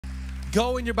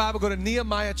go in your Bible, go to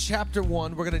Nehemiah chapter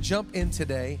 1. We're going to jump in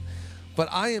today. But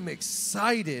I am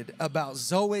excited about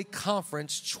Zoe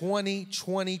Conference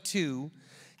 2022.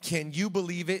 Can you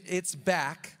believe it? It's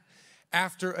back.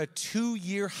 After a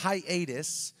 2-year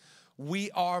hiatus,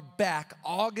 we are back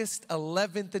August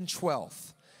 11th and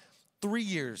 12th. 3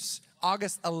 years,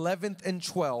 August 11th and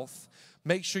 12th.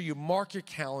 Make sure you mark your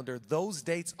calendar. Those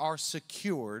dates are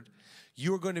secured.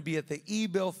 You're going to be at the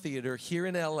E-Bill Theater here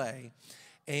in LA.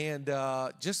 And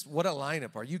just what a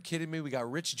lineup. Are you kidding me? We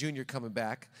got Rich Jr. coming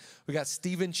back. We got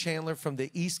Steven Chandler from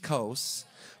the East Coast.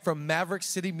 From Maverick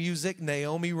City Music,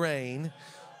 Naomi Rain.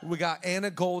 We got Anna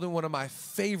Golden, one of my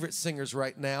favorite singers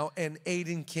right now, and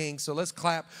Aiden King. So let's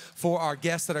clap for our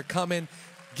guests that are coming.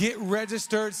 Get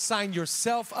registered. Sign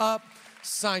yourself up.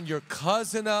 Sign your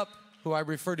cousin up, who I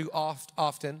refer to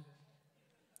often.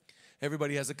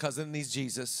 Everybody has a cousin that needs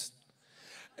Jesus.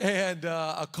 And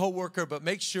a coworker, but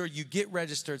make sure you get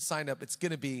registered, sign up. It's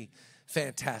going to be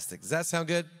fantastic. Does that sound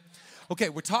good? Okay,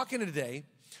 we're talking today.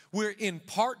 We're in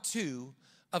part 2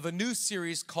 of a new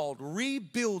series called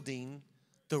Rebuilding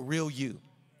the Real You.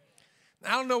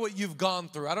 I don't know what you've gone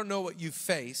through. I don't know what you've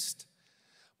faced.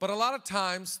 But a lot of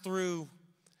times through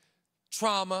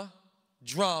trauma,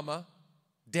 drama,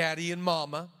 daddy and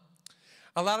mama,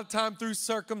 a lot of time through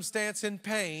circumstance and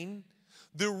pain,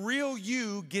 the real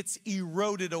you gets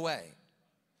eroded away.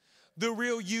 The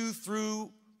real you through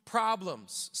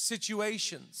problems,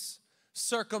 situations,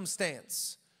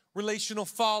 circumstance, relational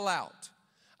fallout.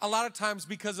 A lot of times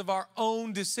because of our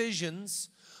own decisions,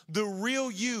 the real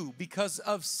you, because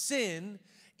of sin,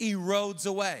 erodes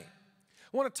away.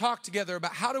 I want to talk together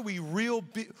about how do we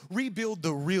rebuild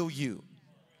the real you.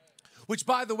 Which,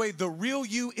 by the way, the real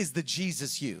you is the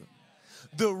Jesus you.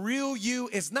 The real you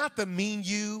is not the mean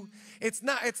you. It's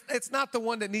not the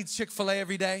one that needs Chick-fil-A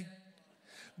every day.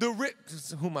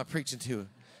 Who am I preaching to?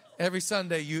 Every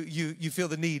Sunday you feel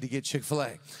the need to get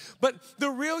Chick-fil-A. But the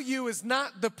real you is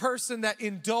not the person that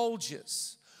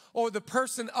indulges or the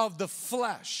person of the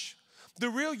flesh. The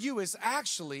real you is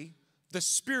actually the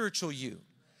spiritual you,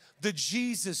 the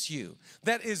Jesus you.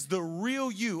 That is the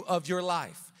real you of your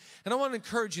life. And I want to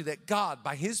encourage you that God,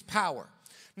 by His power,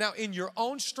 now in your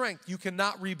own strength, you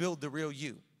cannot rebuild the real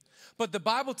you. But the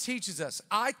Bible teaches us,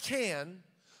 I can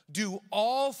do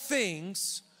all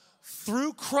things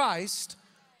through Christ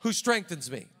who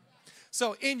strengthens me.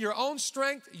 So in your own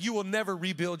strength, you will never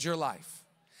rebuild your life.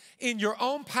 In your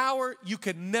own power, you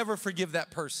can never forgive that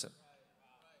person.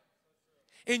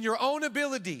 In your own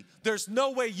ability, there's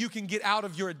no way you can get out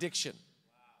of your addiction.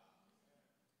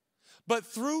 But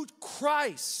through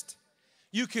Christ,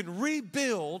 you can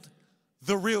rebuild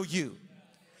the real you.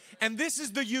 And this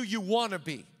is the you want to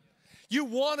be. You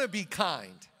want to be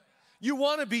kind. You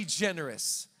want to be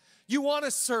generous. You want to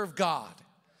serve God.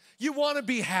 You want to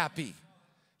be happy.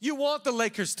 You want the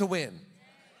Lakers to win.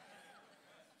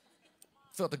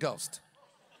 Feel the ghost.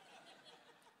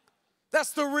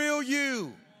 That's the real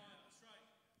you.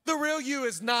 The real you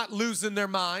is not losing their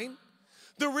mind.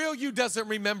 The real you doesn't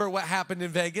remember what happened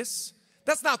in Vegas.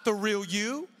 That's not the real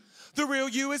you. The real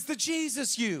you is the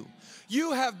Jesus you.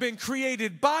 You have been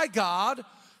created by God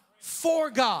for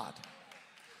God.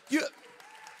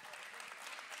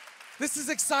 This is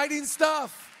exciting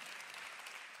stuff.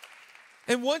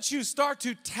 And once you start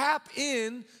to tap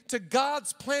in to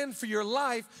God's plan for your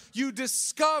life, you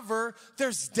discover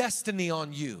there's destiny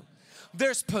on you.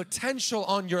 There's potential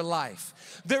on your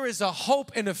life. There is a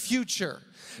hope and a future.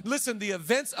 Listen, the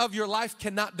events of your life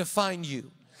cannot define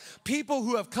you. People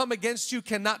who have come against you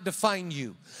cannot define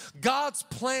you. God's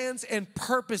plans and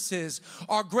purposes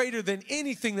are greater than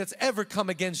anything that's ever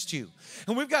come against you.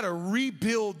 And we've got to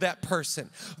rebuild that person,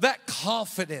 that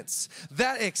confidence,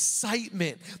 that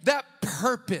excitement, that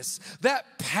purpose,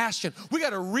 that passion. We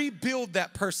got to rebuild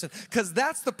that person because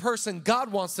that's the person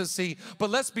God wants to see. But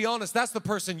let's be honest, that's the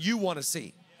person you want to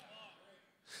see.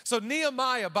 So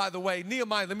Nehemiah, by the way,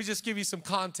 let me just give you some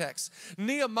context.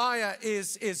 Nehemiah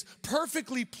is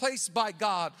perfectly placed by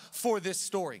God for this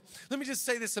story. Let me just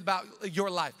say this about your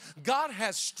life. God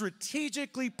has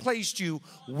strategically placed you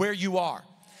where you are.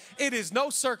 It is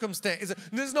no circumstance.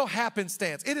 There's no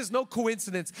happenstance. It is no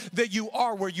coincidence that you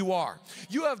are where you are.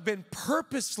 You have been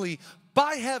purposely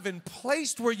by heaven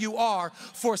placed where you are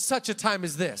for such a time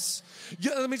as this.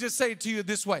 Let me just say it to you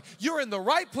this way. You're in the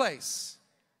right place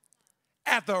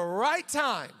at the right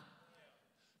time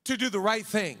to do the right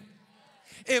thing.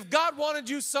 If God wanted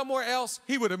you somewhere else,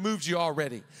 He would have moved you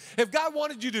already. If God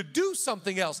wanted you to do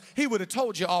something else, He would have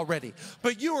told you already.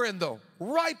 But you are in the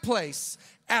right place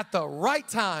at the right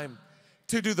time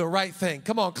to do the right thing.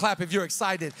 Come on, clap if you're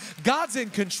excited. God's in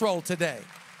control today.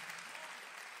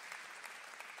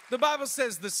 The Bible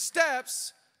says the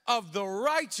steps of the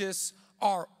righteous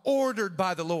are ordered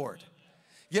by the Lord.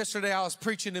 Yesterday I was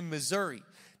preaching in Missouri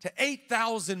to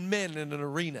 8,000 men in an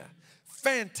arena.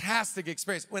 Fantastic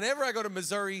experience. Whenever I go to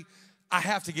Missouri, I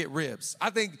have to get ribs. I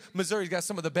think Missouri's got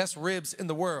some of the best ribs in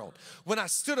the world. When I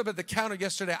stood up at the counter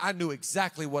yesterday, I knew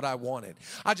exactly what I wanted.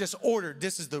 I just ordered,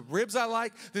 this is the ribs I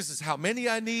like, this is how many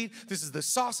I need, this is the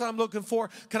sauce that I'm looking for.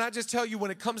 Can I just tell you,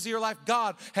 when it comes to your life,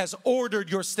 God has ordered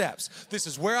your steps. This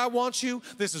is where I want you,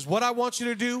 this is what I want you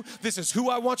to do, this is who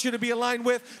I want you to be aligned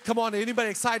with. Come on, anybody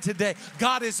excited today?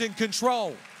 God is in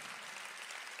control.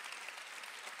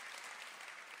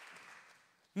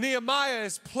 Nehemiah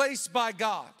is placed by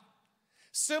God.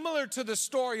 Similar to the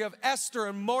story of Esther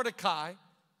and Mordecai,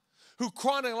 who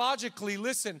chronologically,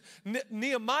 listen,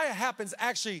 Nehemiah happens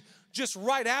actually just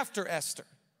right after Esther.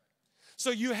 So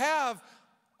you have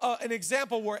an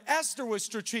example where Esther was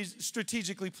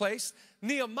strategically placed,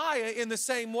 Nehemiah in the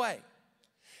same way.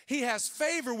 He has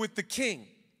favor with the king.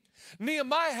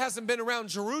 Nehemiah hasn't been around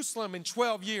Jerusalem in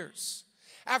 12 years.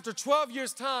 After 12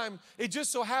 years' time, it just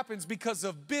so happens because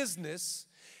of business,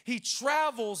 he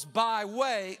travels by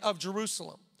way of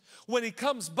Jerusalem. When he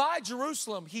comes by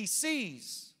Jerusalem, he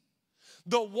sees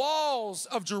the walls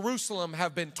of Jerusalem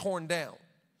have been torn down.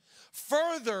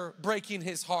 Further breaking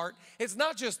his heart, it's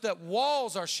not just that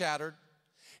walls are shattered,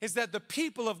 it's that the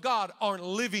people of God aren't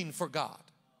living for God.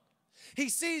 He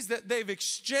sees that they've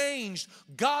exchanged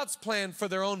God's plan for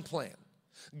their own plan,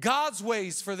 God's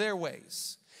ways for their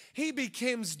ways. He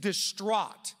becomes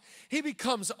distraught. He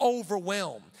becomes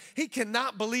overwhelmed. He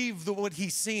cannot believe what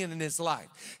he's seeing in his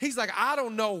life. He's like, I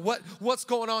don't know what's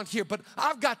going on here, but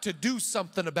I've got to do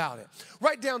something about it.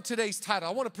 Write down today's title.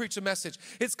 I want to preach a message.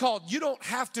 It's called, You Don't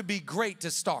Have to Be Great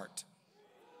to Start.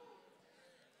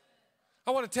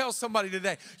 I want to tell somebody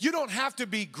today, you don't have to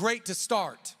be great to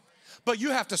start, but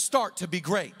you have to start to be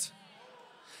great.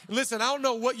 Listen, I don't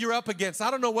know what you're up against. I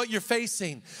don't know what you're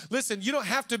facing. Listen, you don't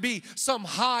have to be some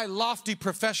high, lofty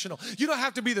professional. You don't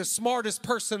have to be the smartest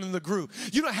person in the group.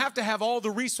 You don't have to have all the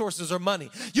resources or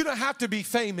money. You don't have to be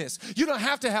famous. You don't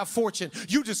have to have fortune.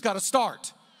 You just got to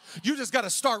start. You just got to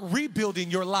start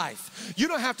rebuilding your life. You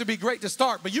don't have to be great to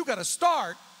start, but you got to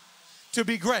start to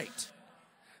be great.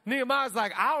 Nehemiah's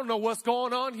like, I don't know what's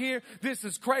going on here. This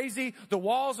is crazy. The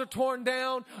walls are torn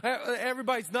down.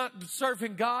 Everybody's not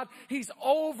serving God. He's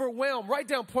overwhelmed. Write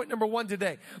down point number 1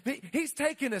 today. He's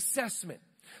taking assessment.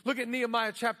 Look at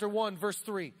Nehemiah chapter 1, verse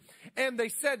 3. And they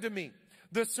said to me,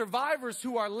 the survivors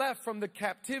who are left from the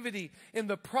captivity in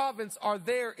the province are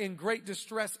there in great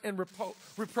distress and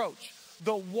reproach.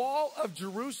 The wall of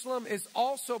Jerusalem is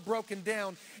also broken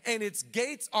down, and its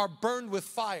gates are burned with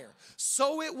fire.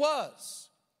 So it was,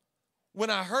 when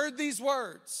I heard these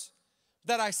words,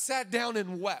 that I sat down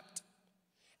and wept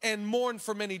and mourned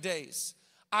for many days.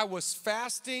 I was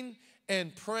fasting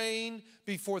and praying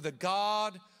before the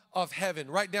God of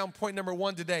heaven. Write down point number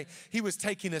 1 today. He was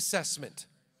taking assessment.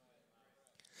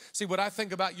 See, what I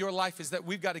think about your life is that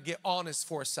we've got to get honest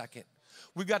for a second.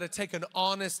 We've got to take an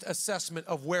honest assessment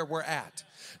of where we're at.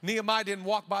 Nehemiah didn't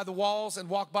walk by the walls and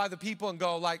walk by the people and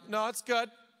go like, no, it's good.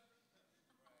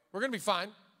 We're going to be fine.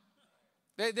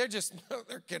 They're just,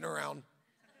 they're kidding around.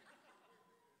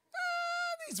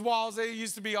 These walls, they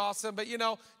used to be awesome, but you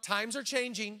know, times are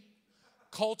changing.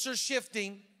 Culture's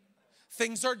shifting.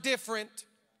 Things are different.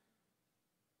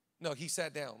 No, he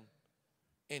sat down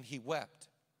and he wept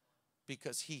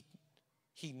because he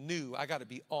knew, I got to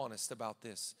be honest about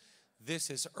this.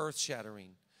 This is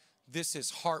earth-shattering. This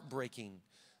is heartbreaking.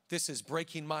 This is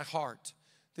breaking my heart.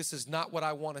 This is not what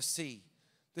I want to see.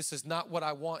 This is not what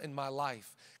I want in my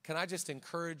life. Can I just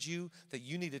encourage you that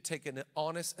you need to take an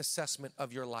honest assessment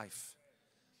of your life?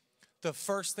 The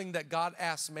first thing that God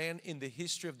asked man in the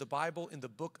history of the Bible, in the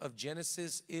book of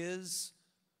Genesis, is,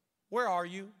 where are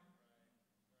you?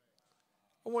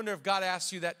 I wonder if God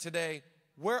asks you that today,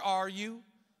 where are you?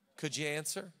 Could you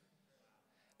answer?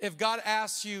 If God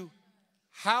asks you,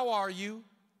 how are you?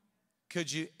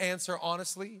 Could you answer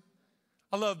honestly?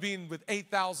 I love being with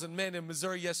 8,000 men in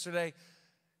Missouri yesterday.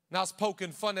 And I was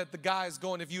poking fun at the guys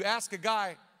going, if you ask a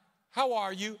guy, how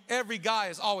are you? Every guy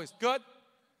is always, good.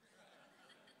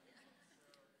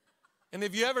 And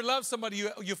if you ever love somebody,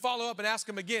 you follow up and ask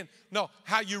them again, no,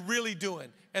 how you really doing?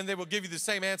 And they will give you the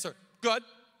same answer, good.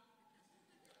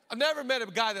 I've never met a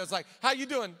guy that was like, how you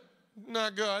doing?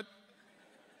 Not good.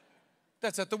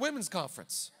 That's at the women's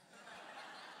conference.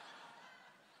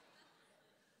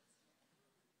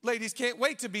 Ladies can't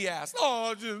wait to be asked.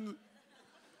 Oh,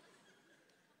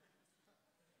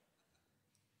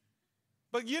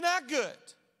 but you're not good.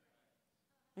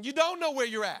 You don't know where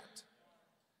you're at.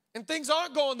 And things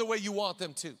aren't going the way you want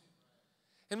them to.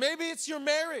 And maybe it's your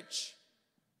marriage.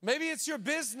 Maybe it's your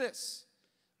business.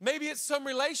 Maybe it's some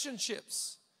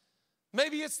relationships.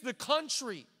 Maybe it's the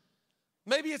country.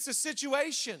 Maybe it's a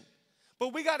situation.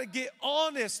 But we got to get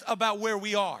honest about where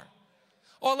we are.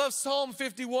 Oh, I love Psalm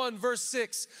 51, verse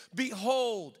 6.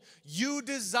 Behold, you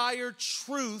desire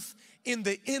truth in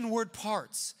the inward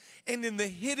parts, and in the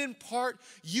hidden part,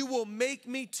 you will make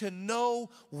me to know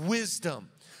wisdom.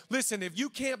 Listen, if you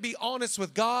can't be honest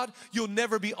with God, you'll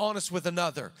never be honest with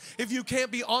another. If you can't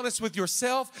be honest with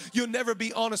yourself, you'll never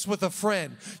be honest with a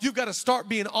friend. You've got to start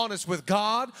being honest with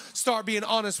God, start being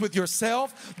honest with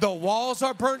yourself. The walls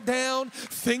are burnt down,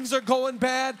 things are going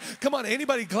bad. Come on,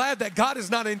 anybody glad that God is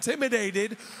not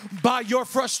intimidated by your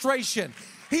frustration?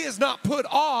 He is not put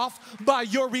off by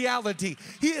your reality.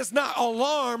 He is not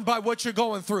alarmed by what you're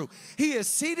going through. He is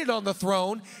seated on the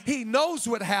throne. He knows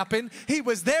what happened. He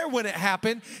was there when it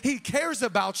happened. He cares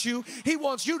about you. He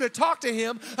wants you to talk to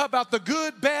him about the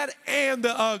good, bad, and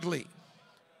the ugly.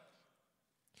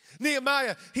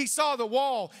 Nehemiah, he saw the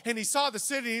wall and he saw the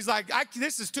city. And he's like,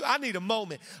 I need a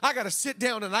moment. I got to sit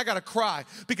down and I got to cry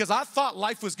because I thought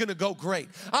life was going to go great.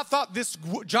 I thought this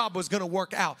job was going to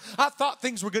work out. I thought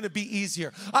things were going to be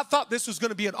easier. I thought this was going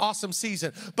to be an awesome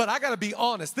season. But I got to be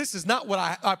honest. This is not what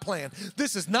I planned.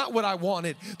 This is not what I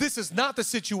wanted. This is not the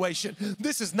situation.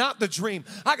 This is not the dream.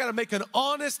 I got to make an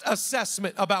honest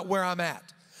assessment about where I'm at.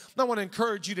 I want to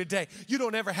encourage you today. You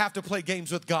don't ever have to play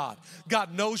games with God.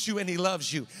 God knows you and he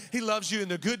loves you. He loves you in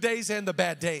the good days and the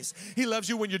bad days. He loves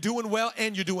you when you're doing well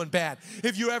and you're doing bad.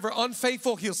 If you're ever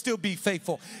unfaithful, he'll still be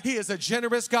faithful. He is a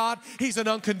generous God. He's an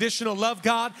unconditional love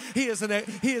God. He is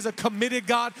a committed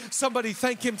God. Somebody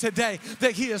thank him today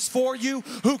that he is for you.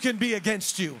 Who can be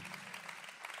against you?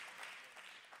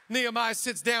 Nehemiah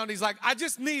sits down. He's like, I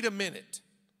just need a minute.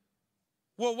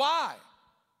 Well, why?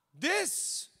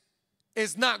 This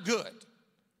is not good.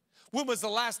 When was the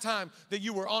last time that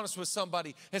you were honest with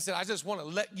somebody and said, I just want to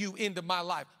let you into my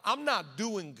life? I'm not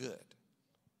doing good.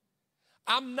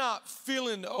 I'm not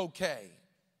feeling okay.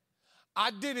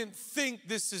 I didn't think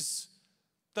this is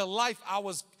the life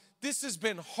this has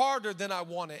been harder than I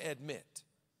want to admit.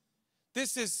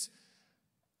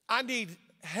 I need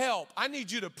help. I need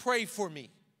you to pray for me.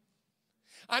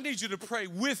 I need you to pray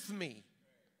with me.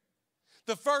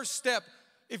 The first step,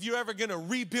 if you're ever going to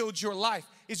rebuild your life,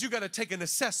 is you got to take an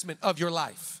assessment of your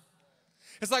life.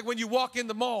 It's like when you walk in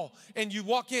the mall and you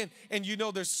walk in and you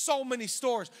know there's so many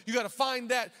stores. You got to find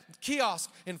that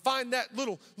kiosk and find that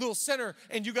little center,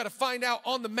 and you got to find out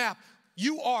on the map,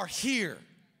 you are here.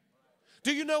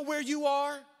 Do you know where you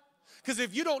are? Because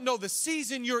if you don't know the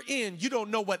season you're in, you don't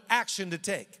know what action to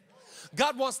take.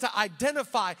 God wants to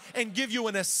identify and give you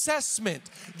an assessment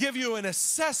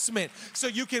so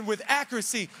you can, with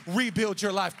accuracy, rebuild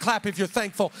your life. Clap if you're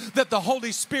thankful that the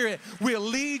Holy Spirit will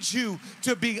lead you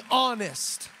to be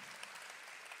honest.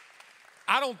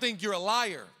 I don't think you're a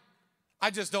liar. I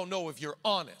just don't know if you're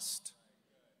honest.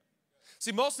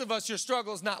 See, most of us, your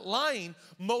struggle is not lying.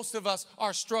 Most of us,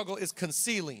 our struggle is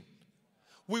concealing.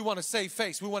 We want to save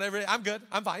face. We want everything. I'm good.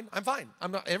 I'm fine.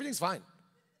 Everything's fine.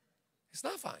 It's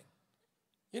not fine.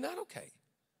 You're not okay.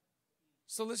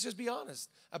 So let's just be honest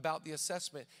about the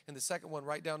assessment. And the second one,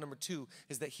 write down number 2,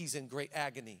 is that he's in great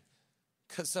agony.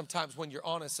 Because sometimes when you're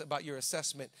honest about your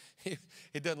assessment,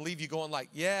 it doesn't leave you going like,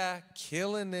 yeah,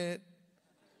 killing it.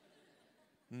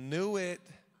 Knew it.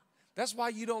 That's why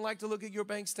you don't like to look at your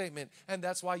bank statement. And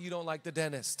that's why you don't like the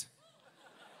dentist.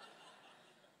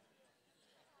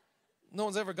 No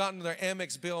one's ever gotten to their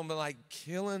Amex bill and been like,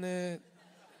 killing it.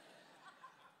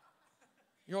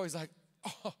 You're always like,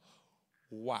 oh,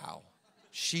 wow,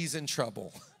 she's in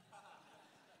trouble.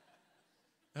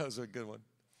 That was a good one.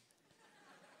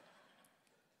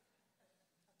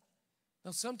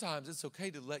 Now, sometimes it's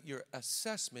okay to let your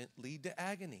assessment lead to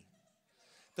agony.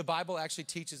 The Bible actually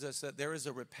teaches us that there is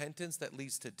a repentance that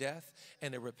leads to death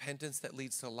and a repentance that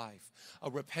leads to life. A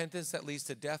repentance that leads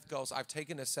to death goes, I've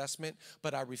taken assessment,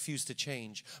 but I refuse to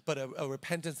change. But a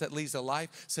repentance that leads to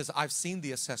life says, I've seen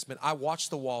the assessment. I watch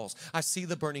the walls. I see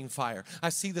the burning fire. I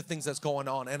see the things that's going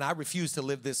on, and I refuse to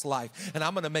live this life. And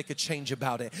I'm going to make a change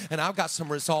about it. And I've got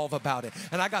some resolve about it.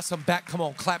 And I got some back. Come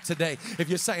on, clap today. If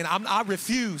you're saying, I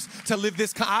refuse to live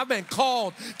this. I've been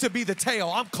called to be the tail.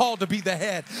 I'm called to be the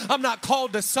head. I'm not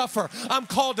called to suffer. I'm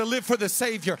called to live for the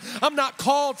Savior. I'm not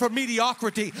called for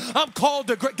mediocrity. I'm called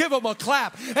to give him a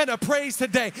clap and a praise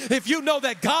today. If you know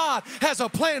that God has a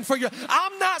plan for you,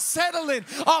 I'm not settling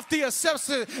off the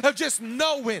assessment of just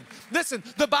knowing. Listen,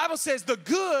 the Bible says the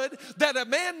good that a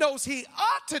man knows he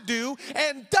ought to do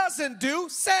and doesn't do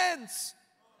sins.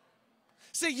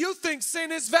 See, you think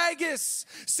sin is Vegas.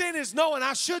 Sin is knowing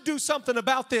I should do something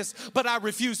about this, but I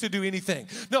refuse to do anything.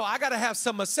 No, I got to have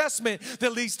some assessment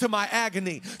that leads to my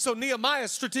agony. So Nehemiah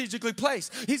is strategically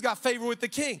placed. He's got favor with the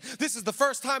king. This is the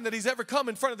first time that he's ever come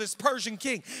in front of this Persian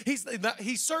king.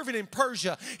 He's serving in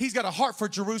Persia. He's got a heart for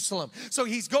Jerusalem. So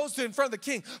he goes to in front of the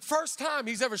king. First time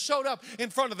he's ever showed up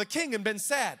in front of the king and been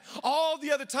sad. All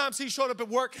the other times he showed up at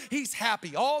work, he's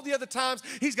happy. All the other times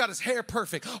he's got his hair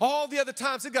perfect. All the other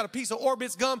times he's got a piece of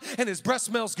Orbit's gum and his breath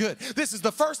smells good. This is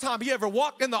the first time he ever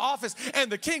walked in the office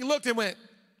and the king looked and went,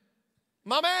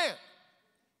 my man,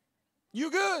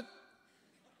 you good?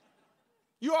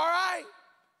 You all right?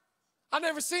 I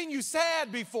never seen you sad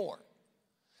before.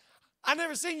 I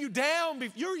never seen you down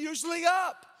before. You're usually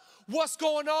up. What's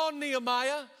going on,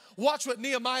 Nehemiah? Watch what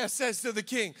Nehemiah says to the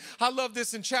king. I love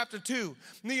this in chapter 2.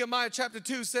 Nehemiah chapter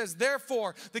 2 says,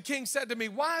 therefore, the king said to me,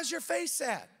 why is your face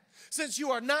sad? Since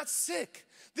you are not sick,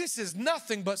 this is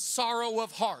nothing but sorrow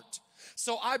of heart.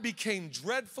 So I became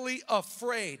dreadfully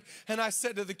afraid. And I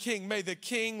said to the king, may the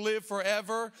king live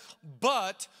forever.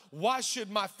 But why should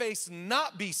my face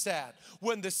not be sad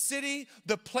when the city,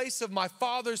 the place of my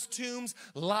father's tombs,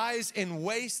 lies in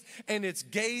waste and its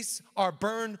gates are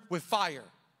burned with fire?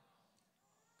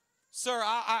 Sir,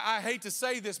 I hate to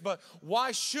say this, but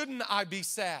why shouldn't I be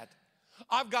sad?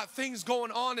 I've got things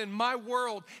going on in my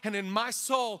world and in my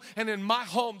soul and in my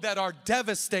home that are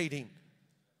devastating.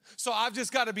 So I've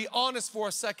just got to be honest for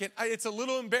a second. It's a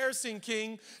little embarrassing,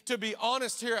 King, to be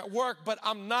honest here at work, but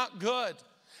I'm not good.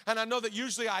 And I know that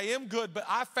usually I am good, but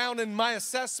I found in my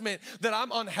assessment that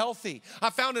I'm unhealthy. I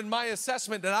found in my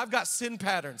assessment that I've got sin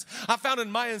patterns. I found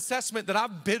in my assessment that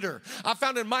I'm bitter. I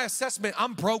found in my assessment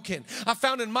I'm broken. I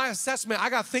found in my assessment I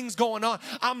got things going on.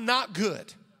 I'm not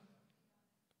good.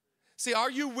 See,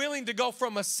 are you willing to go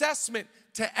from assessment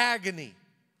to agony?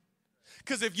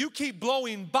 Because if you keep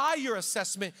blowing by your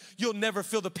assessment, you'll never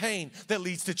feel the pain that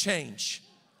leads to change.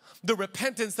 The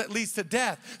repentance that leads to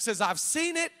death says, I've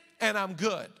seen it and I'm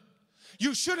good.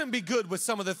 You shouldn't be good with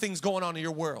some of the things going on in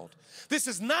your world. This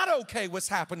is not okay what's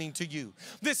happening to you.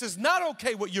 This is not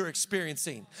okay what you're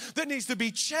experiencing. There needs to be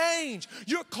change.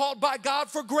 You're called by God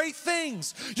for great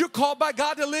things. You're called by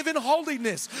God to live in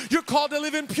holiness. You're called to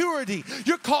live in purity.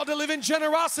 You're called to live in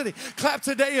generosity. Clap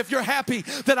today if you're happy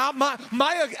that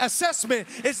my assessment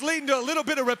is leading to a little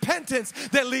bit of repentance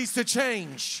that leads to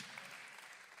change.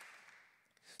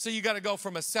 So you got to go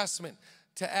from assessment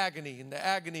to agony. And the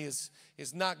agony is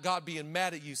not God being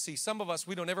mad at you. See, some of us,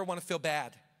 we don't ever want to feel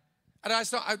bad. And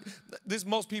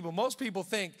most people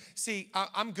think, see,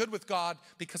 I'm good with God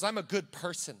because I'm a good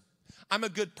person. I'm a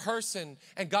good person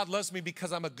and God loves me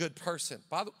because I'm a good person.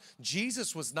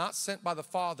 Jesus was not sent by the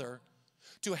Father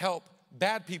to help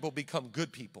bad people become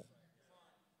good people.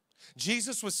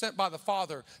 Jesus was sent by the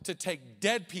Father to take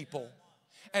dead people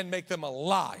and make them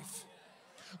alive.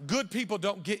 Good people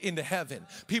don't get into heaven.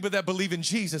 People that believe in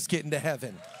Jesus get into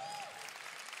heaven.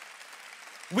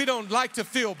 We don't like to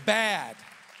feel bad.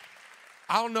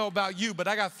 I don't know about you, but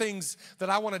I got things that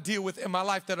I want to deal with in my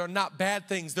life that are not bad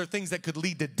things. They're things that could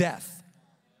lead to death.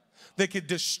 They could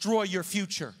destroy your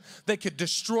future. They could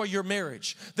destroy your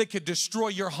marriage. They could destroy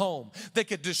your home. They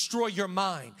could destroy your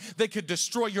mind. They could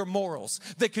destroy your morals.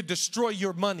 They could destroy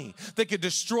your money. They could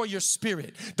destroy your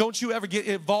spirit. Don't you ever get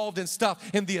involved in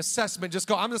stuff in the assessment. Just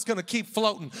go, I'm just going to keep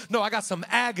floating. No, I got some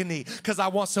agony because I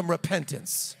want some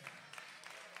repentance.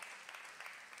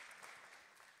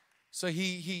 So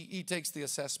he takes the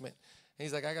assessment. And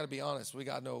he's like, I got to be honest. We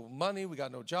got no money. We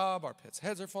got no job. Our pets'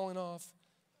 heads are falling off.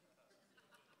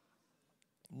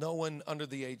 No one under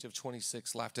the age of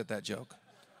 26 laughed at that joke.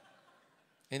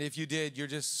 And if you did, you're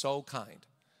just so kind.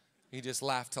 You just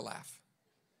laughed to laugh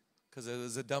because it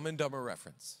was a Dumb and Dumber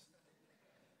reference.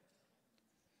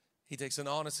 He takes an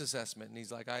honest assessment and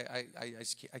he's like, I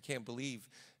can't believe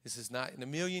this is not, in a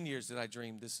million years that I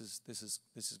dreamed this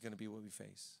is going to be what we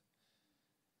face.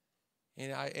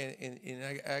 And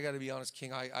I got to be honest,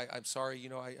 King, I'm sorry, you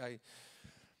know,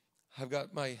 I've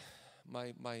got my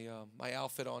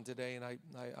outfit on today, and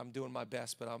I'm doing my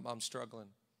best, but I'm struggling.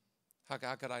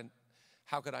 How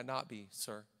could I not be,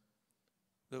 sir?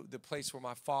 The place where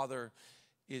my Father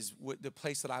is, the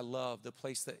place that I love, the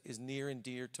place that is near and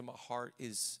dear to my heart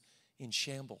is in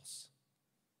shambles.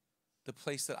 The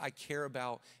place that I care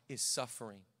about is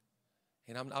suffering,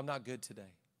 and I'm not good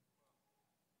today.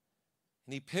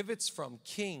 And he pivots from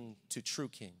king to true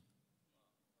king.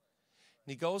 And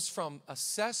he goes from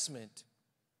assessment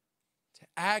to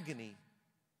agony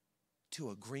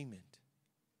to agreement.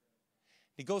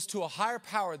 He goes to a higher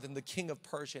power than the king of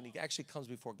Persia, and he actually comes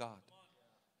before God.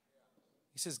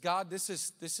 He says, God, this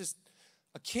is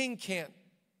a king can't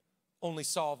only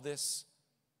solve this.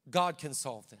 God can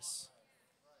solve this.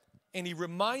 And he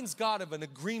reminds God of an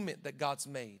agreement that God's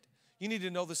made. You need to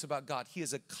know this about God. He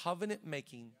is a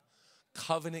covenant-making,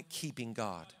 covenant-keeping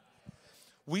God.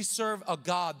 We serve a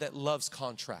God that loves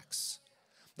contracts.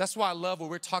 That's why I love when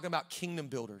we're talking about kingdom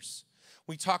builders.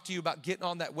 We talk to you about getting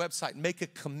on that website, make a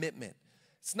commitment.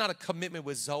 It's not a commitment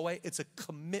with Zoe, it's a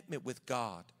commitment with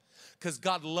God. Because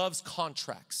God loves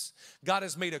contracts. God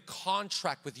has made a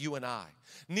contract with you and I.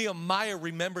 Nehemiah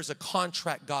remembers a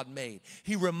contract God made.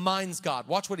 He reminds God.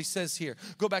 Watch what he says here.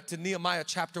 Go back to Nehemiah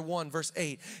chapter 1, verse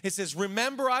 8. It says,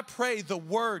 remember, I pray, the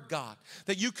word, God,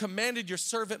 that you commanded your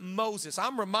servant Moses.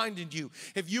 I'm reminding you,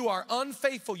 if you are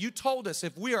unfaithful, you told us,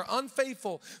 if we are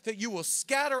unfaithful, that you will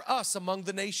scatter us among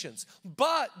the nations.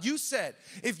 But you said,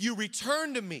 if you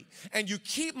return to me and you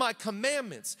keep my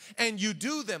commandments and you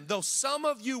do them, though some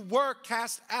of you were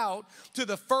cast out to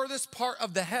the furthest part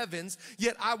of the heavens,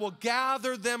 yet I will gather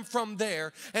them from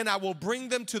there, and I will bring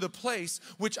them to the place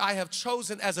which I have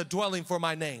chosen as a dwelling for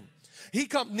my name.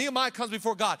 Nehemiah comes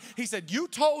before God. He said, you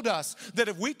told us that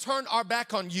if we turn our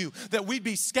back on you, that we'd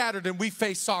be scattered and we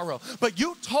face sorrow. But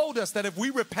you told us that if we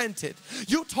repented,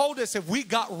 you told us if we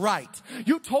got right,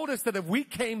 you told us that if we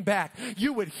came back,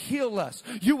 you would heal us,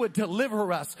 you would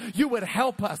deliver us, you would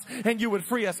help us, and you would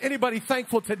free us. Anybody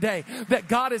thankful today that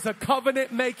God is a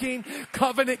covenant-making,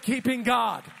 covenant-keeping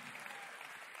God?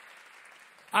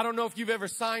 I don't know if you've ever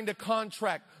signed a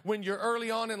contract. When you're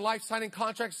early on in life signing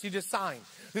contracts, you just sign.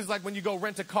 This is like when you go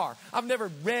rent a car. I've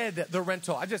never read the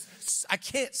rental. I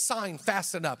can't sign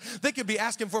fast enough. They could be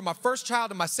asking for my first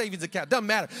child and my savings account. Doesn't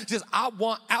matter. Just, I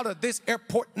want out of this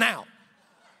airport now.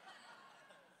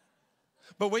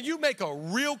 But when you make a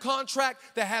real contract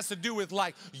that has to do with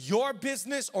like your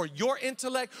business or your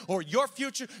intellect or your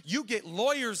future, you get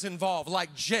lawyers involved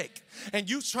like Jake. And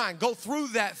you try and go through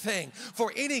that thing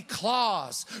for any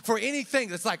clause, for anything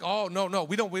that's like, oh, no,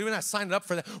 we're not signing up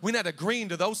for that. We're not agreeing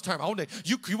to those terms.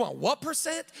 You want what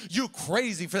percent? You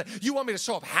crazy for that. You want me to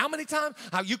show up how many times?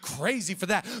 You crazy for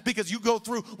that. Because you go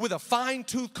through with a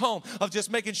fine-tooth comb of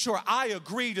just making sure I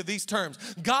agree to these terms.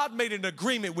 God made an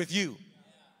agreement with you.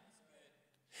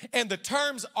 And the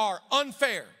terms are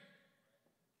unfair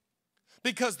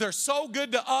because they're so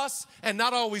good to us and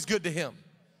not always good to him.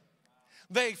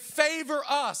 They favor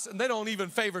us and they don't even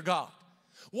favor God.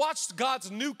 Watch God's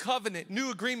new covenant,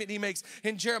 new agreement he makes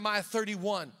in Jeremiah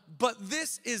 31. But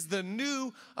this is the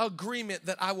new agreement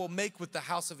that I will make with the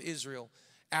house of Israel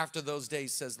after those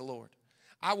days, says the Lord.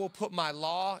 I will put my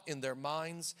law in their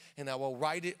minds, and I will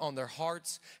write it on their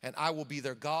hearts, and I will be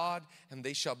their God, and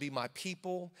they shall be my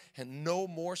people. And no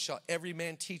more shall every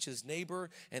man teach his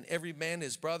neighbor, and every man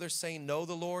his brother, saying, know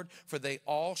the Lord, for they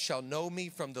all shall know me,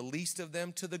 from the least of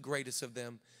them to the greatest of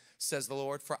them, says the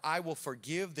Lord. For I will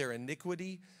forgive their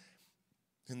iniquity,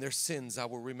 and their sins I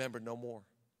will remember no more.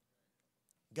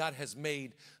 God has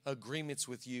made agreements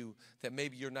with you that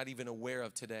maybe you're not even aware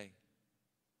of today.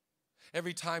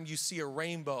 Every time you see a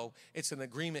rainbow, it's an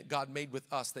agreement God made with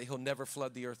us that he'll never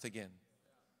flood the earth again.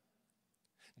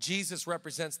 Jesus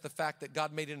represents the fact that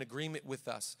God made an agreement with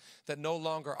us, that no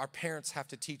longer our parents have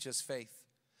to teach us faith,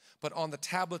 but on the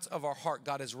tablets of our heart,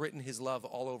 God has written his love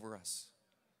all over us.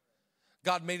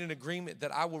 God made an agreement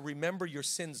that I will remember your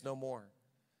sins no more.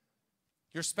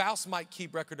 Your spouse might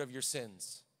keep record of your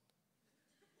sins.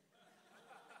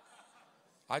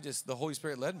 The Holy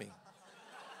Spirit led me.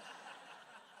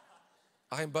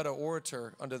 I am but an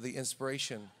orator under the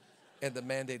inspiration and the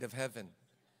mandate of heaven.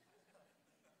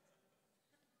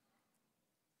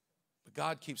 But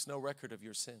God keeps no record of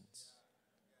your sins.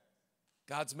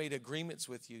 God's made agreements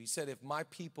with you. He said, if my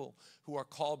people who are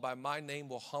called by my name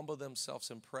will humble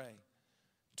themselves and pray,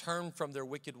 turn from their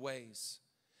wicked ways,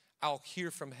 I'll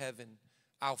hear from heaven,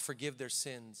 I'll forgive their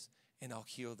sins, and I'll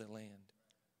heal their land.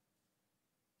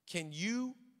 Can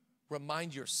you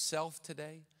remind yourself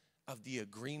today of the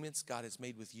agreements God has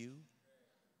made with you?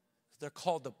 They're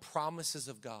called the promises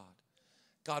of God.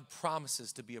 God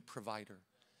promises to be a provider.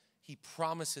 He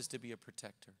promises to be a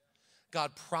protector.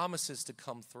 God promises to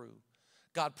come through.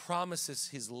 God promises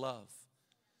his love.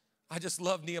 I just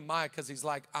love Nehemiah because he's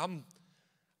like, I'm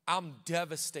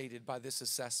devastated by this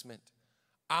assessment.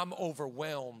 I'm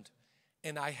overwhelmed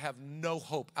and I have no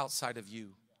hope outside of you.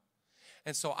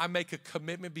 And so I make a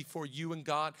commitment before you and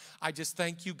God. I just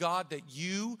thank you, God, that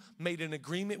you made an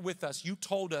agreement with us. You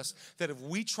told us that if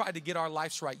we tried to get our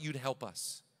lives right, you'd help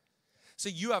us. So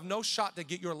you have no shot to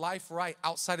get your life right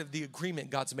outside of the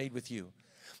agreement God's made with you,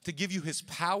 to give you his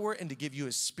power and to give you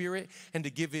his spirit and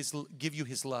to give you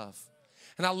his love.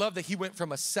 And I love that he went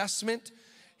from assessment,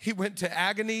 he went to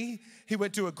agony, he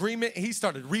went to agreement, and he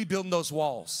started rebuilding those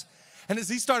walls. And as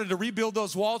he started to rebuild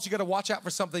those walls, you got to watch out for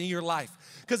something in your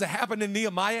life, because it happened in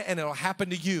Nehemiah and it'll happen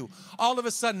to you. All of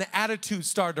a sudden, the attitudes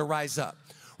started to rise up.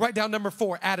 Write down number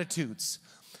 4, attitudes.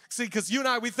 See, because you and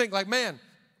I, we think like, man,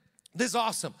 this is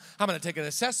awesome. I'm going to take an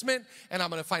assessment and I'm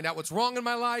going to find out what's wrong in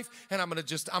my life, and I'm going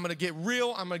to get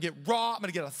real. I'm going to get raw. I'm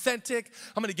going to get authentic.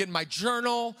 I'm going to get in my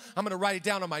journal. I'm going to write it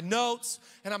down on my notes,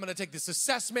 and I'm going to take this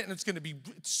assessment, and it's going to be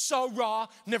so raw.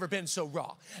 Never been so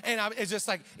raw. And it's just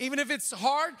like, even if it's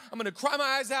hard, I'm going to cry my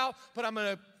eyes out, but I'm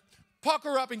going to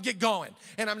pucker up and get going,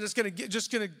 and I'm just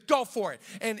gonna go for it.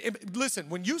 And listen,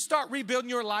 when you start rebuilding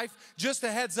your life, just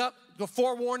a heads up, the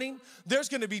forewarning, there's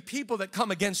gonna be people that come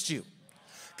against you.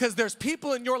 Because there's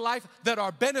people in your life that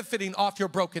are benefiting off your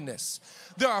brokenness.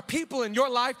 There are people in your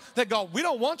life that go, we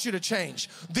don't want you to change.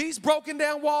 These broken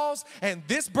down walls and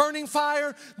this burning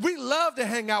fire, we love to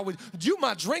hang out with. You're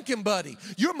my drinking buddy.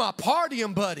 You're my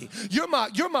partying buddy. You're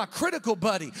my critical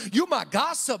buddy. You're my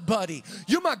gossip buddy.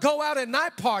 You're my go out at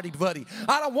night party buddy.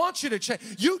 I don't want you to change.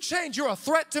 You change, you're a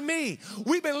threat to me.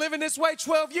 We've been living this way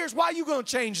 12 years. Why are you going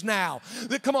to change now?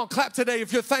 Come on, clap today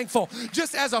if you're thankful.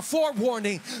 Just as a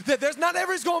forewarning that there's not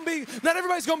everybody's going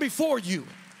to be for you.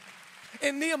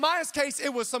 In Nehemiah's case,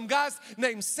 it was some guys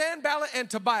named Sanballat and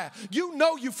Tobiah. You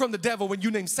know you from the devil when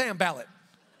you name Sanballat.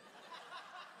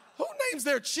 Who names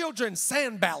their children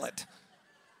Sanballat?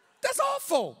 That's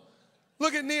awful.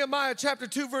 Look at Nehemiah chapter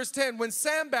 2, verse 10. When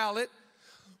Sanballat,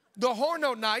 the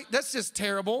Horonite, that's just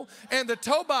terrible, and the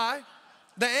Tobiah,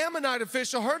 the Ammonite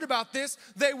official, heard about this,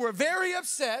 they were very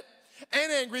upset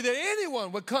and angry that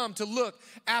anyone would come to look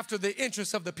after the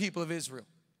interests of the people of Israel.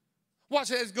 Watch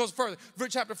it as it goes further.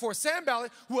 Chapter 4,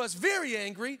 Sanballat was very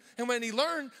angry, and when he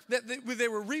learned that they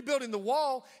were rebuilding the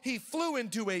wall, he flew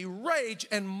into a rage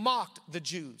and mocked the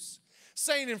Jews,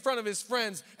 saying in front of his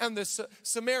friends and the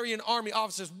Samaritan army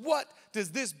officers, what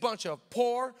does this bunch of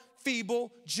poor,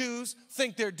 feeble Jews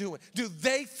think they're doing? Do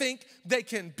they think they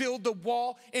can build the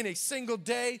wall in a single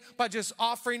day by just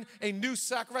offering a new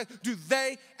sacrifice? Do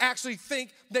they actually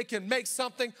think they can make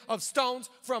something of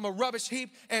stones from a rubbish heap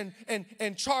and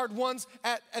charred ones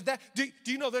at that? Do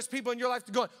you know there's people in your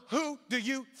life going, who do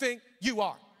you think you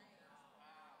are?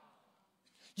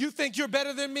 You think you're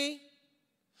better than me?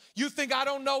 You think I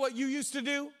don't know what you used to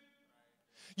do?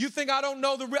 You think I don't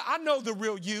know I know the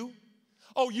real you.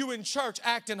 Oh, you in church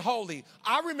acting holy.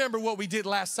 I remember what we did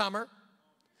last summer.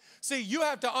 See, you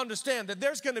have to understand that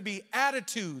there's going to be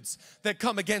attitudes that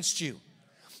come against you.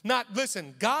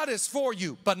 Listen, God is for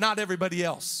you, but not everybody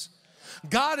else.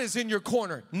 God is in your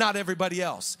corner, not everybody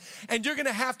else. And you're going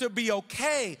to have to be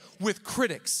okay with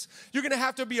critics. You're going to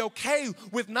have to be okay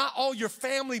with not all your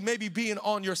family maybe being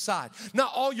on your side,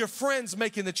 not all your friends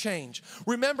making the change.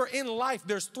 Remember, in life,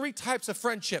 there's 3 types of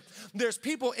friendship. There's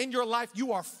people in your life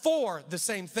you are for the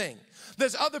same thing.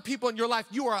 There's other people in your life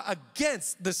you are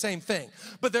against the same thing.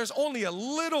 But there's only a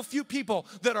little few people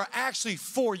that are actually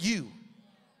for you.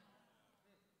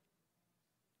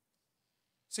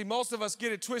 See, most of us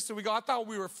get it twisted. We go, I thought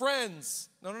we were friends.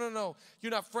 No.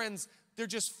 You're not friends. They're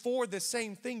just for the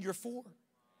same thing you're for.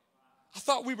 I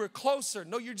thought we were closer.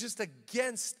 No, you're just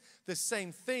against the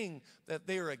same thing that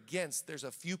they are against. There's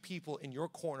a few people in your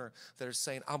corner that are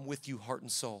saying, I'm with you heart and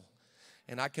soul.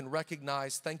 And I can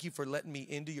recognize, thank you for letting me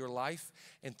into your life.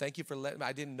 And thank you for letting me,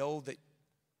 I didn't know that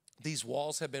these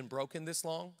walls have been broken this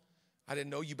long. I didn't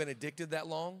know you've been addicted that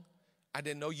long. I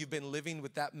didn't know you've been living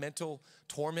with that mental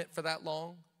torment for that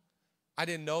long. I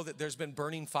didn't know that there's been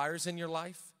burning fires in your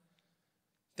life.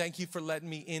 Thank you for letting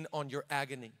me in on your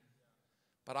agony.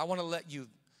 But I want to let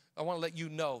you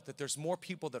know that there's more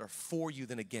people that are for you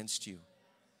than against you.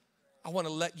 I want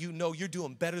to let you know you're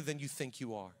doing better than you think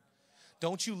you are.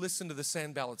 Don't you listen to the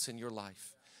Sanballats in your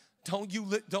life. Don't you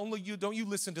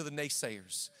listen to the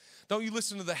naysayers. Don't you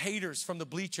listen to the haters from the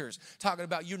bleachers talking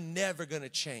about you're never going to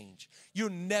change. You're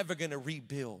never going to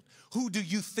rebuild. Who do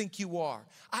you think you are?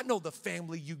 I know the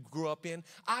family you grew up in.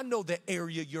 I know the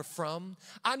area you're from.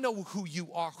 I know who you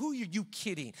are. Who are you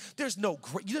kidding? There's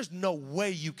no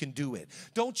way you can do it.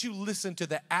 Don't you listen to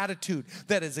the attitude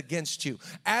that is against you.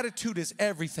 Attitude is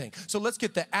everything. So let's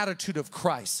get the attitude of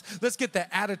Christ. Let's get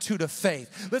the attitude of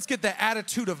faith. Let's get the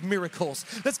attitude of miracles.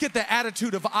 Let's get the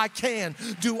attitude of I can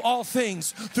do all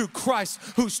things through Christ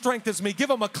who strengthens me. Give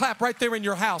them a clap right there in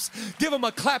your house. Give them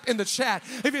a clap in the chat.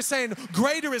 If you're saying,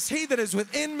 greater is he that is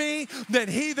within me than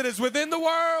he that is within the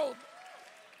world.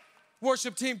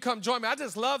 Worship team, come join me. I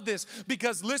just love this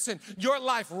because listen, your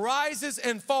life rises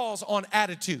and falls on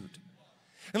attitude.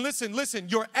 And listen,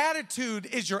 your attitude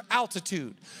is your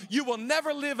altitude. You will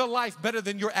never live a life better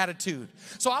than your attitude.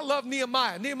 So I love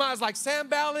Nehemiah. Nehemiah's like,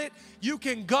 Sanballat, you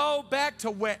can go back to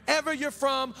wherever you're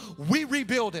from. We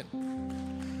rebuilding.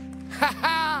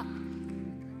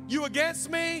 You against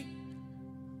me?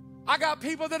 I got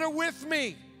people that are with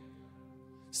me.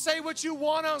 Say what you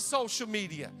want on social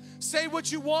media. Say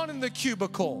what you want in the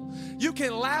cubicle. You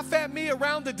can laugh at me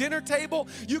around the dinner table.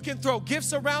 You can throw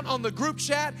gifts around on the group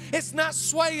chat. It's not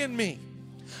swaying me.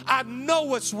 I know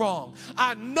what's wrong.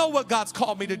 I know what God's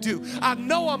called me to do. I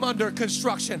know I'm under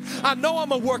construction. I know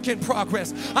I'm a work in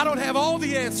progress. I don't have all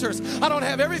the answers. I don't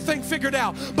have everything figured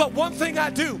out. But one thing I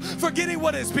do, forgetting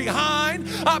what is behind,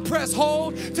 I press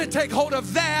hold to take hold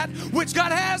of that which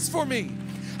God has for me.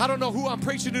 I don't know who I'm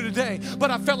preaching to today, but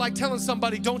I felt like telling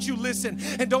somebody, don't you listen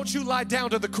and don't you lie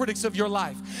down to the critics of your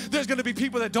life. There's going to be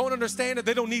people that don't understand and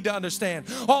they don't need to understand.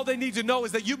 All they need to know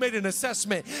is that you made an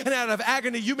assessment, and out of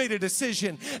agony you made a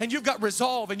decision, and you've got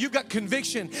resolve and you've got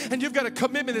conviction and you've got a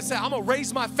commitment to say, I'm going to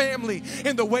raise my family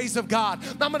in the ways of God.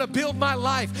 I'm going to build my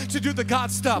life to do the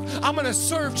God stuff. I'm going to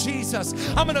serve Jesus.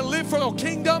 I'm going to live for a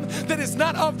kingdom that is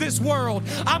not of this world.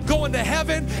 I'm going to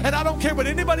heaven, and I don't care what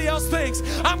anybody else thinks.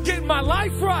 I'm getting my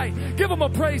life right. Give them a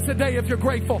praise today if you're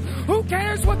grateful. Who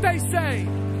cares what they say?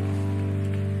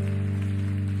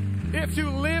 If you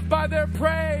live by their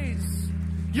praise,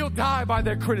 you'll die by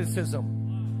their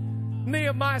criticism.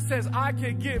 Nehemiah says, I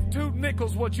can give 2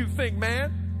 nickels what you think,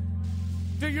 man.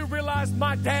 Do you realize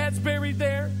my dad's buried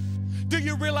there? Do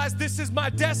you realize this is my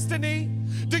destiny?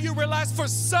 Do you realize for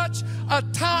such a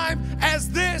time as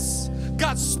this,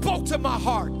 God spoke to my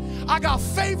heart. I got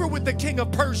favor with the king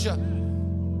of Persia.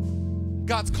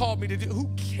 God's called me to do. Who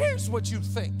cares what you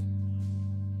think?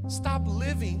 Stop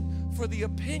living for the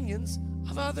opinions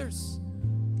of others.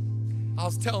 I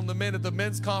was telling the men at the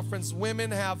men's conference,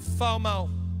 women have FOMO,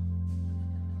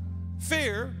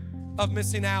 fear of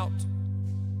missing out,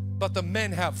 but the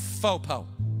men have FOPO,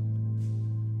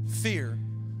 fear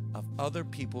of other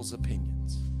people's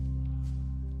opinions.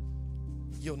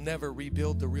 You'll never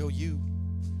rebuild the real you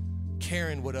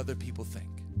caring what other people think.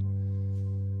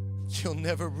 You'll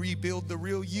never rebuild the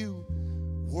real you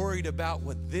worried about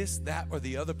what this, that, or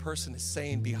the other person is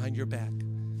saying behind your back.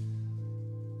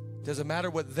 Does it matter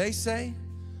what they say,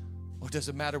 or does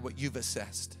it matter what you've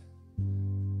assessed?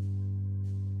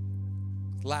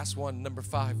 Last one, number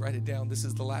 5, write it down. This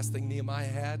is the last thing Nehemiah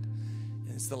had,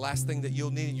 and it's the last thing that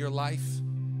you'll need in your life.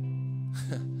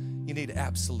 You need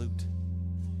absolute.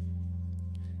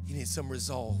 You need some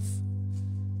resolve.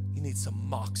 You need some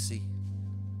moxie.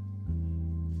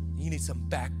 You need some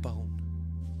backbone.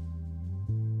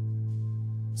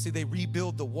 See, they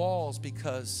rebuild the walls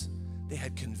because they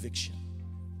had conviction.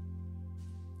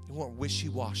 They weren't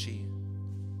wishy-washy.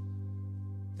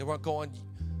 They weren't going,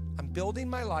 I'm building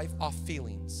my life off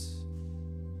feelings.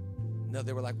 No,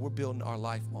 they were like, we're building our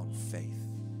life on faith.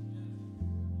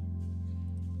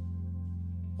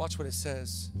 Watch what it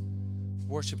says.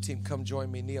 Worship team, come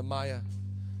join me. Nehemiah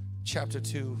chapter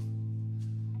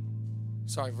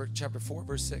 4,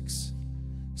 verse 6.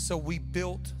 So we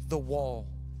built the wall,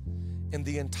 and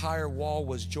the entire wall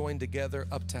was joined together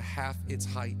up to half its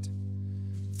height.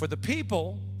 For the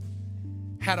people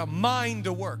had a mind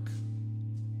to work.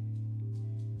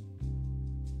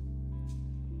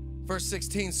 Verse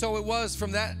 16, so it was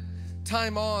from that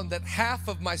time on that half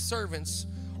of my servants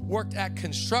worked at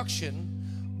construction,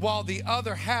 while the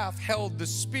other half held the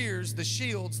spears, the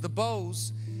shields, the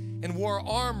bows, and wore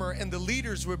armor, and the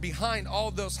leaders were behind all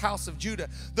those house of Judah.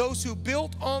 Those who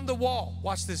built on the wall,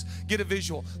 watch this, get a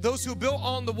visual. Those who built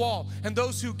on the wall and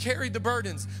those who carried the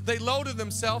burdens, they loaded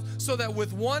themselves so that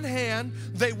with one hand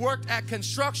they worked at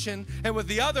construction, and with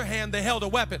the other hand they held a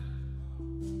weapon.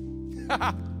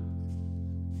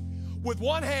 With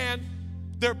one hand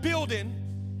they're building,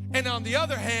 and on the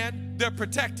other hand they're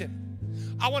protecting.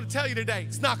 I want to tell you today,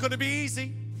 it's not going to be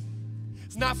easy.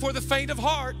 It's not for the faint of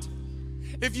heart.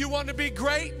 If you want to be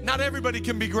great, not everybody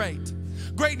can be great.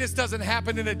 Greatness doesn't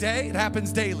happen in a day, it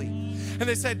happens daily. And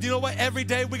they said, you know what? Every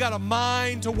day we got a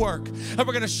mind to work, and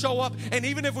we're going to show up. And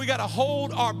even if we got to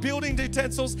hold our building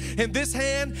utensils in this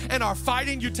hand and our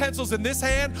fighting utensils in this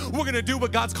hand, we're going to do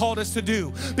what God's called us to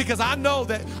do. Because I know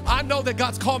that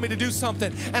God's called me to do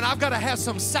something, and I've got to have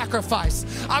some sacrifice.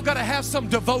 I've got to have some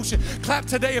devotion. Clap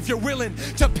today if you're willing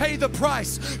to pay the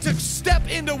price to step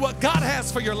into what God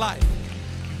has for your life.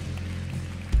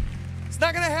 It's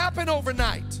not going to happen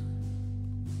overnight.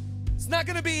 It's not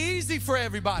going to be easy for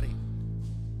everybody.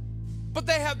 But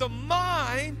they have the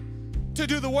mind to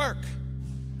do the work.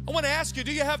 I want to ask you,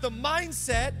 do you have the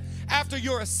mindset after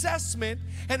your assessment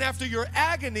and after your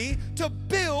agony to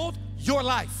build your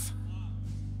life?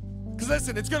 Because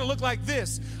listen, it's going to look like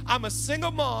this. I'm a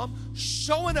single mom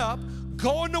showing up,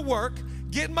 going to work,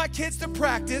 getting my kids to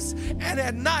practice, and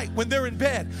at night when they're in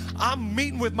bed, I'm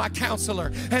meeting with my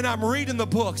counselor and I'm reading the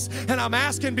books and I'm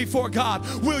asking before God,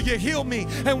 will you heal me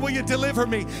and will you deliver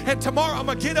me? And tomorrow I'm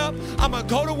gonna get up, I'm gonna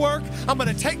go to work, I'm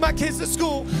gonna take my kids to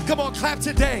school. Come on, clap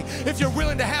today if you're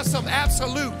willing to have some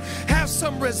absolute, have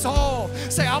some resolve.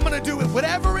 Say, I'm gonna do it,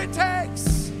 whatever it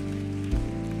takes.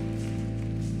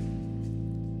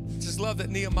 Just love that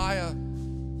Nehemiah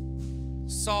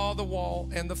saw the wall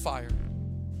and the fire,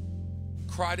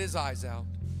 cried his eyes out,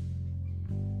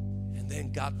 and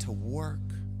then got to work.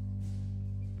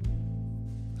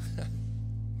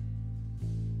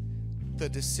 The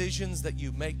decisions that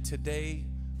you make today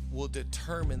will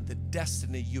determine the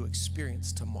destiny you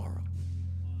experience tomorrow.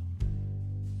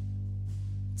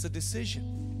 It's a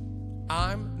decision.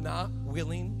 I'm not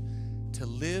willing to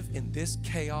live in this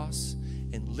chaos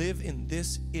and live in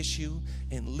this issue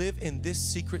and live in this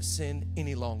secret sin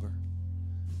any longer.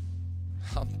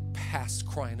 I'm past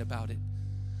crying about it.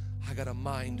 I got a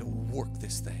mind to work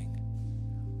this thing.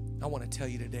 I want to tell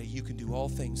you today, you can do all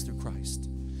things through Christ.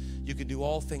 You can do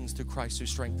all things through Christ who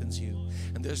strengthens you.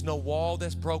 And there's no wall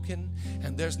that's broken,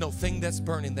 and there's no thing that's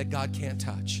burning that God can't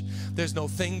touch. There's no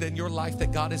thing in your life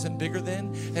that God isn't bigger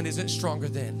than and isn't stronger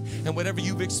than. And whatever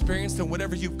you've experienced and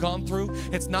whatever you've gone through,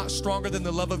 it's not stronger than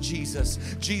the love of Jesus.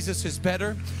 Jesus is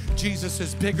better. Jesus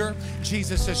is bigger.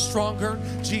 Jesus is stronger.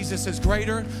 Jesus is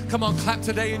greater. Come on, clap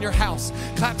today in your house.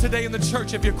 Clap today in the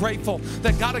church if you're grateful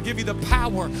that God will give you the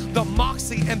power, the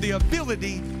moxie, and the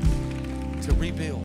ability to rebuild.